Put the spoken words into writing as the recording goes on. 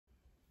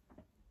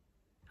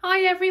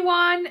Hi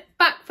everyone,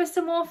 back for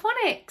some more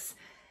phonics.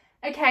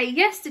 Okay,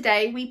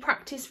 yesterday we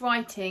practiced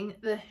writing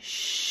the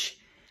sh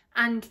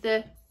and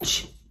the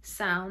ch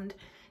sound.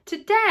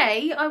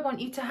 Today I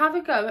want you to have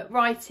a go at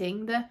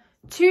writing the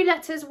two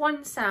letters,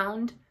 one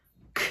sound,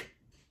 k.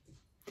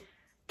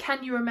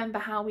 Can you remember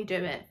how we do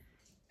it?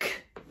 K.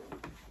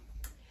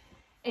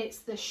 It's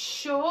the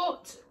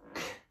short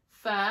k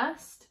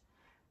first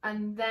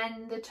and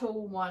then the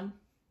tall one,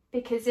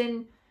 because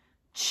in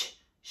ch,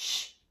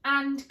 sh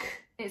and k,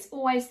 it's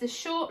always the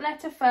short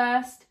letter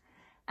first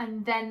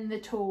and then the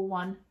tall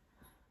one.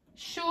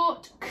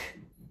 Short k,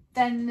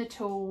 then the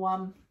tall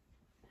one.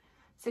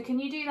 So can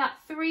you do that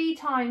 3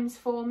 times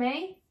for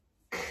me?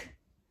 K.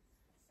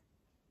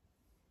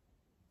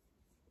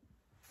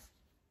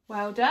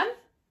 Well done.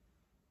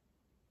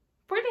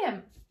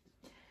 Brilliant.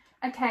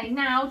 Okay,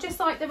 now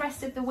just like the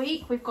rest of the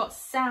week, we've got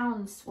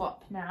sound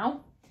swap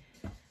now.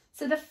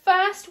 So the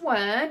first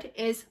word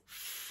is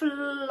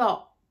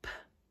flop.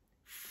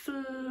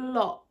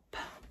 Flop.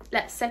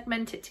 Let's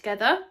segment it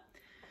together.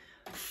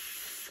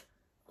 F-o-op.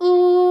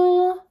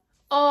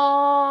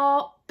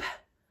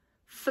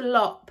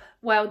 Flop.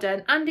 Well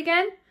done. And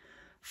again.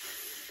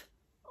 F-o-op.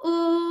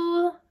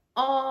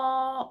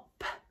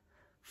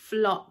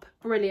 Flop.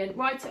 Brilliant.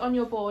 Write it on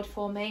your board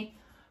for me.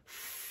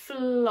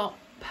 Flop.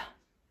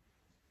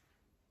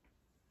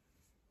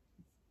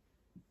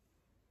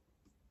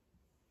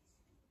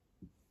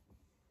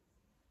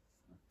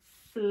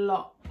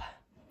 Flop.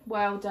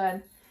 Well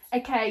done.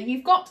 Okay,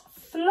 you've got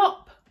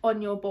flop on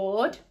your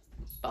board,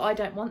 but I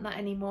don't want that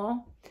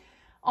anymore.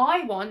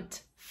 I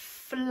want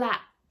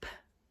flap.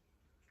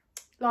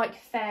 Like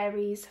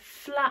fairies,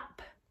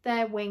 flap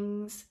their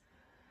wings.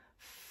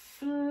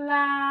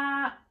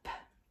 Flap.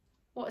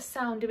 What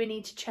sound do we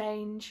need to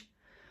change?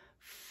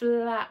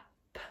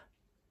 Flap.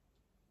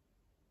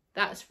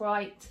 That's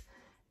right,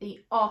 the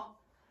O.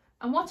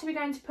 And what are we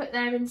going to put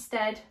there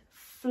instead?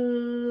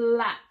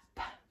 Flap.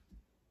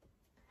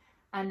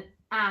 And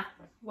ah,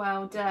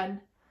 well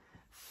done.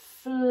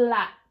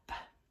 Flap.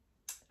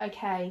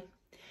 Okay,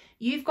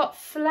 you've got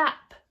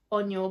flap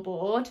on your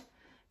board,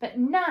 but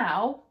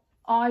now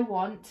I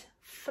want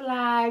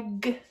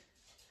flag.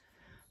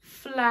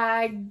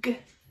 Flag.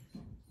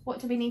 What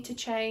do we need to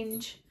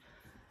change?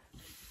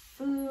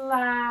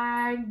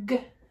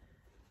 Flag.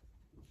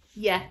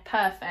 Yeah,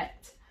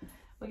 perfect.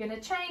 We're going to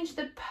change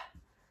the P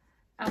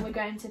and we're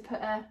going to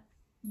put a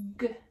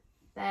G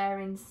there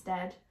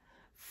instead.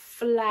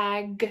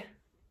 Flag.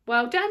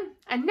 Well done.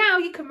 And now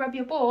you can rub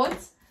your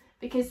boards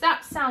because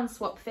that's sound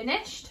swap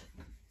finished.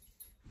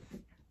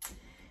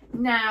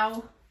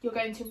 Now you're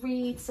going to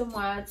read some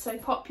words. So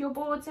pop your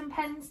boards and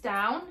pens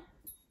down.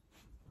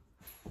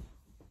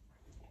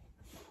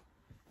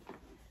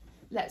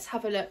 Let's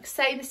have a look.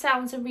 Say the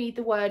sounds and read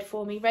the word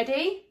for me.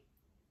 Ready?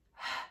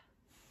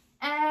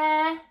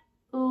 Help.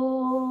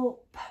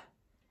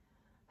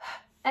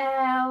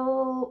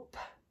 Help.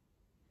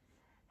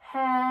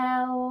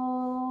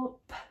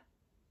 Help.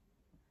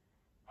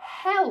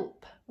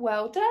 Help.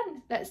 Well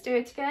done. Let's do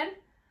it again.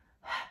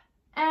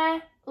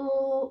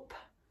 Help.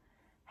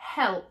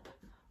 Help.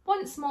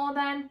 Once more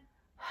then.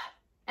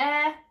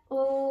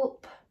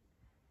 Help.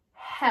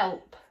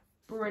 Help.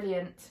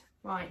 Brilliant.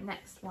 Right,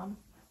 next one.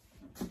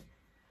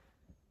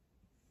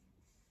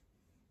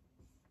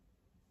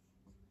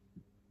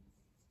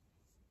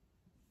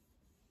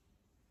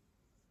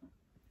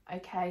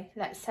 Okay,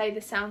 let's say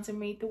the sounds and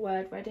read the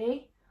word.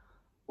 Ready?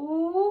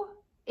 Ooh,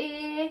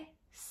 isp.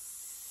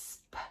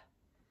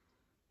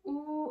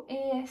 Ooh,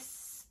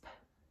 isp.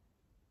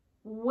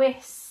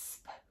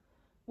 Wisp.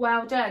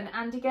 Well done.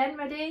 And again,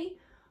 ready?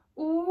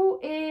 Ooh,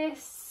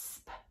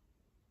 isp.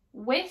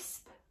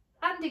 Wisp.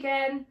 And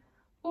again.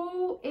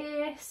 Ooh,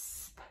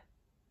 isp.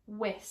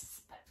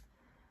 Wisp.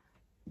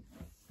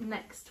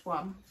 Next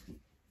one.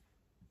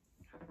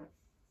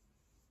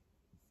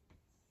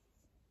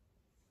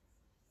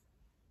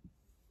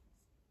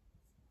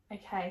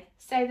 Okay,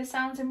 say the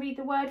sounds and read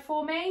the word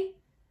for me.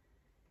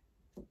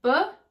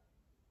 B-e-st.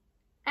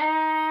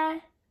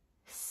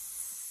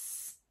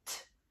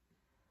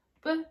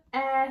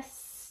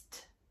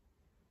 B-est.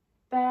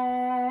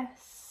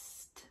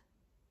 Best.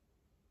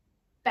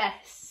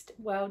 Best.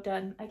 Well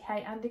done.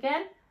 Okay, and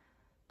again.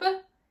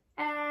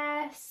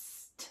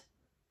 B-est.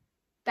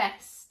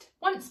 Best.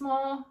 Once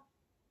more.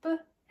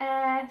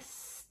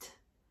 B-est.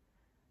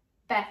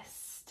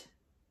 Best.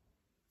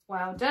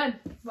 Well done.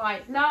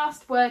 Right,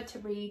 last word to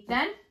read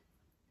then.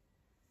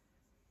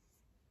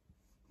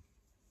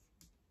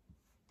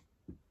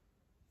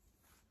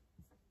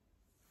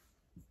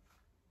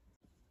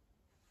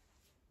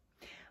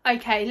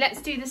 Okay,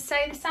 let's do the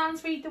say the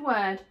sounds, read the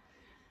word.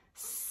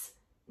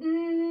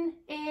 Sniff.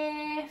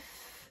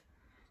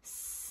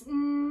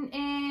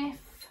 Sniff.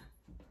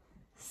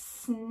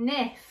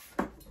 Sniff.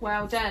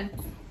 Well done.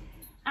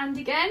 And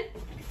again.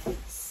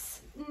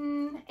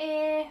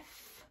 Sniff.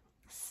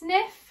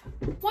 Sniff.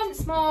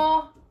 Once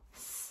more.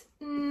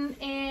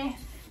 Sniff.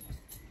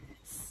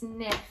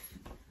 Sniff.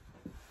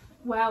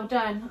 Well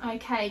done.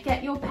 Okay,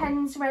 get your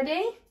pens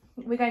ready.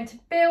 We're going to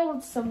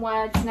build some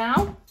words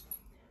now.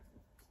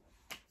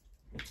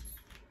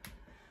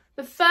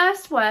 The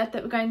first word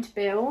that we're going to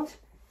build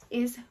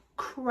is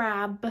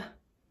crab.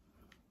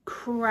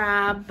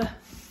 Crab.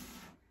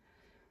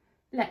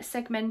 Let's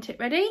segment it.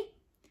 Ready?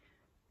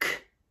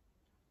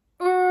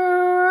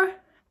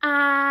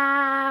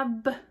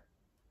 Ab.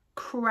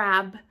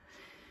 Crab.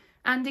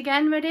 And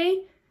again,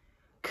 ready?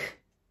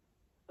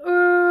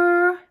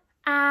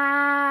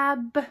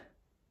 Ab.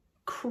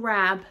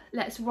 Crab.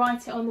 Let's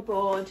write it on the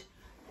board.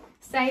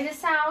 Say the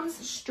sounds,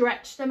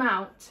 stretch them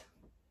out.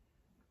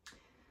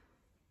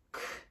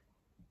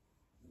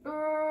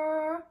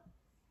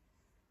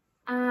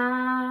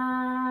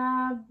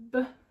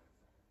 Ab.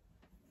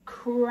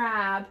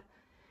 Crab.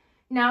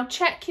 Now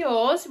check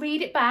yours,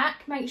 read it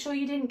back, make sure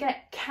you didn't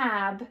get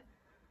cab.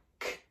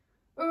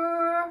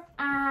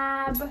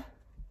 Ab.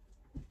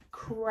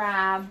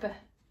 Crab.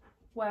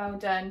 Well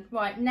done.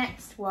 Right,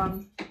 next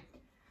one.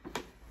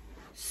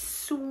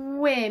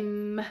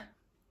 Swim.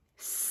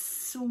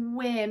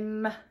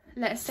 Swim.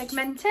 Let's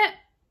segment it.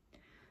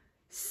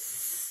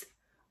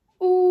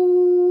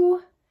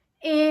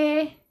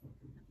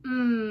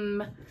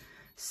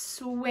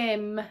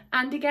 Swim.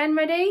 And again,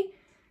 ready?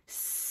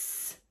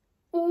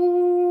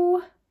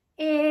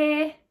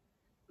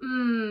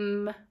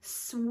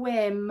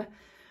 Swim.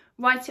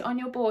 Write it on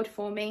your board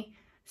for me.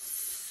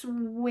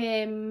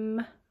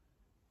 Swim.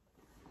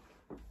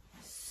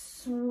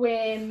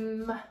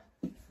 Swim.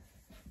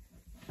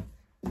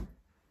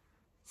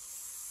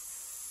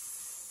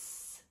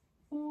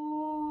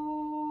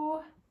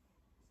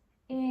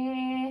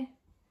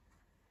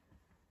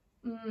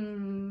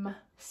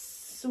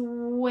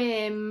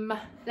 Swim.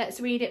 Let's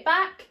read it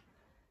back.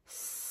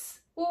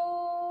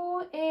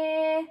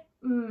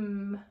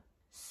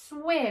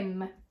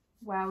 Swim.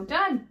 Well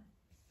done.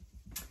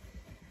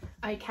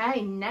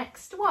 Okay,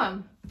 next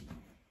one.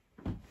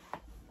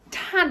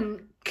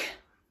 Tank.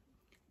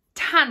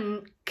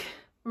 Tank.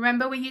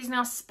 Remember, we're using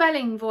our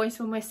spelling voice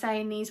when we're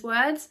saying these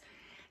words.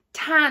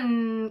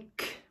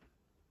 Tank.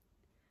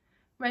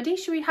 Ready?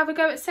 Should we have a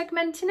go at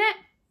segmenting it?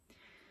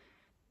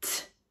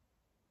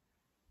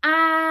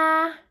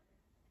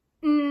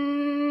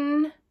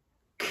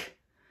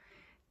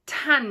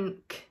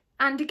 Tank.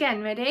 And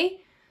again, ready?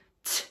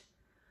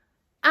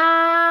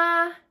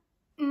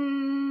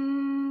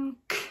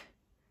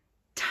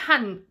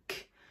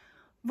 Tank.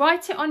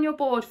 Write it on your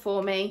board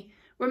for me.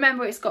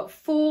 Remember, it's got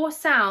 4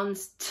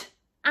 sounds.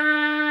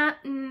 Tank.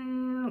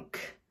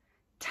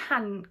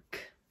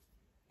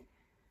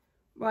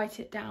 Write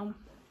it down.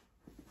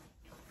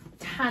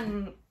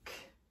 Tank.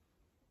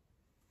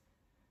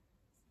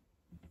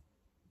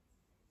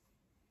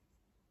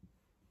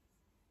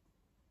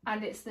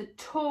 And it's the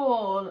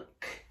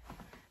talk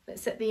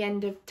that's at the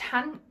end of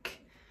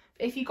tank.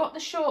 If you got the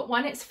short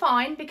one, it's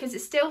fine because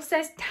it still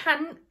says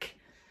tank.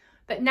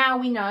 But now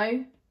we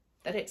know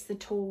that it's the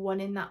tall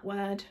one in that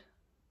word.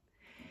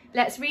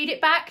 Let's read it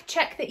back.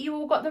 Check that you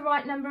all got the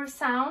right number of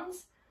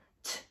sounds.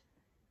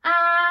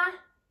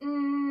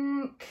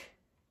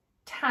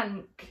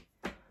 Tank.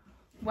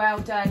 Well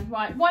done.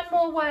 Right, one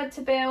more word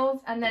to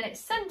build and then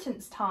it's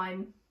sentence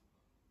time.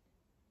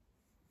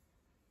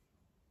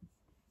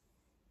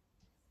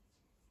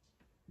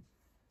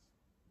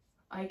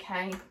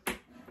 Okay.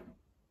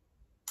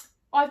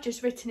 I've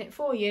just written it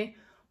for you.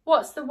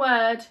 What's the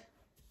word?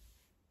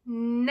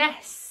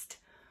 Nest.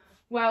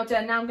 Well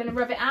done. Now I'm going to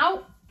rub it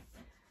out.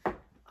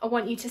 I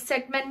want you to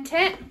segment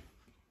it.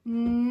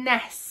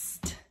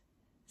 Nest.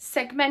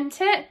 Segment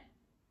it.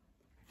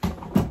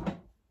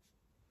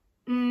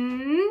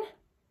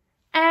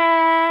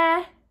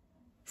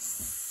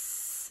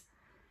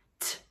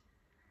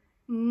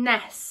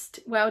 Nest.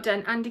 Well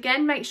done. And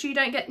again, make sure you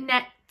don't get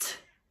net.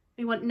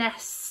 We want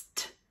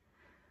nest.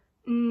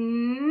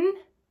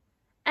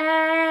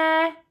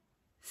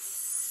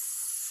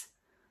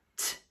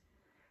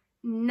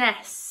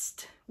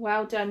 Nest.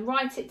 Well done.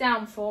 Write it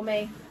down for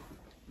me.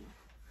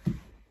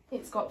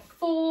 It's got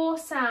 4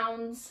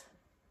 sounds.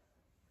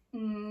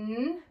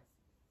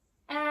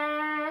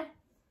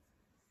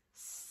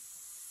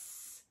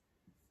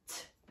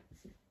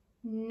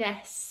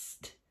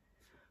 Nest.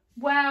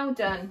 Well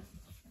done.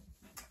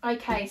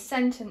 Okay,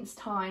 sentence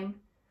time.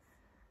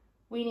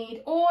 We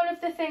need all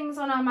of the things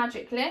on our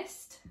magic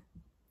list.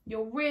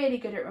 You're really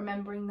good at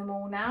remembering them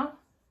all now.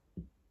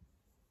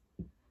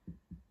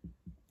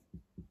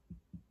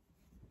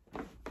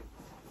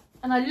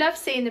 And I love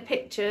seeing the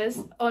pictures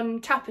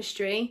on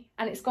tapestry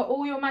and it's got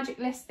all your magic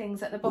list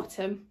things at the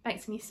bottom.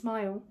 Makes me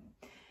smile.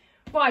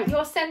 Right,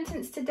 your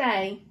sentence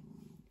today.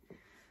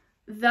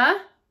 The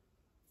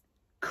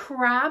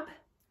crab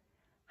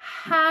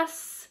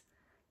has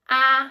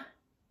a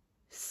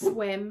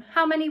swim.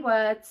 How many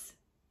words?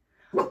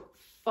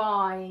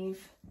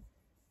 5.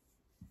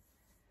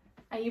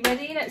 Are you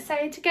ready? Let's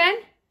say it again.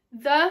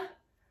 The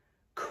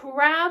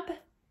crab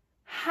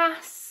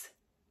has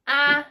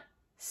a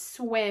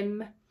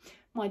swim.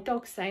 My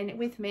dog's saying it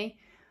with me.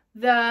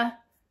 The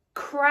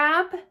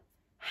crab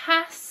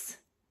has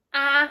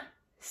a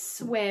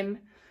swim.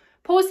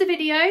 Pause the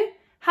video,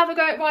 have a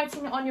go at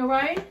writing it on your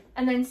own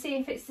and then see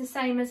if it's the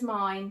same as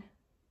mine.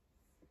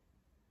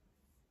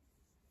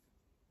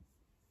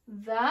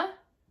 The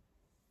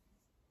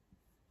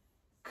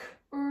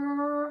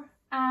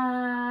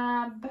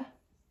crab.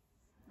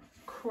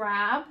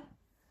 Crab.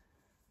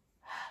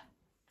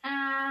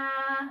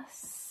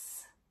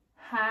 Ass.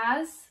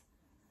 Has.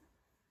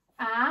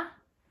 A.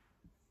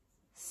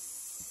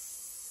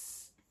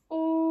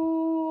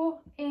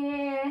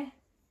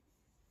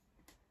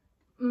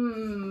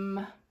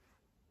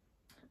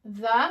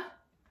 The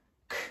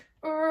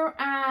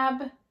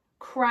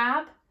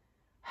crab,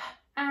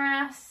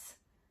 ass,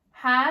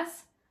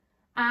 has,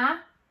 a,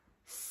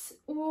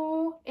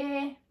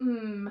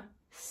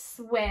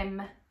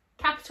 swim.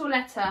 Capital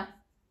letter,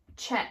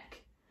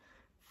 check.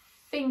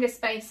 Finger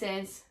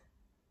spaces.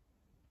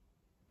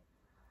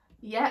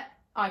 Yep,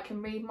 I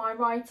can read my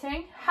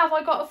writing. Have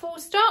I got a full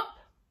stop?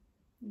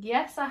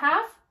 Yes, I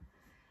have.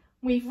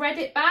 We've read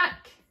it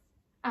back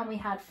and we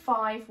had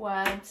 5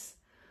 words.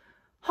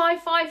 High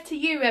five to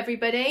you,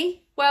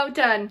 everybody. Well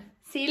done.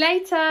 See you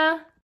later.